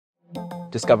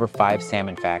Discover 5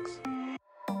 salmon facts.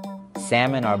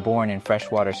 Salmon are born in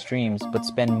freshwater streams but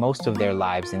spend most of their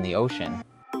lives in the ocean.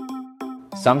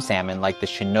 Some salmon, like the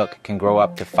Chinook, can grow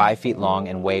up to 5 feet long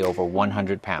and weigh over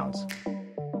 100 pounds.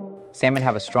 Salmon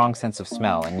have a strong sense of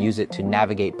smell and use it to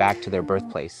navigate back to their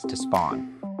birthplace to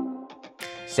spawn.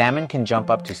 Salmon can jump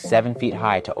up to 7 feet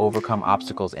high to overcome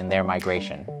obstacles in their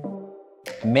migration.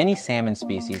 Many salmon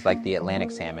species, like the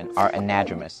Atlantic salmon, are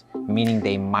anadromous, meaning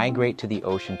they migrate to the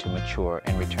ocean to mature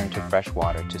and return to fresh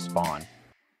water to spawn.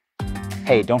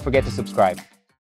 Hey, don't forget to subscribe.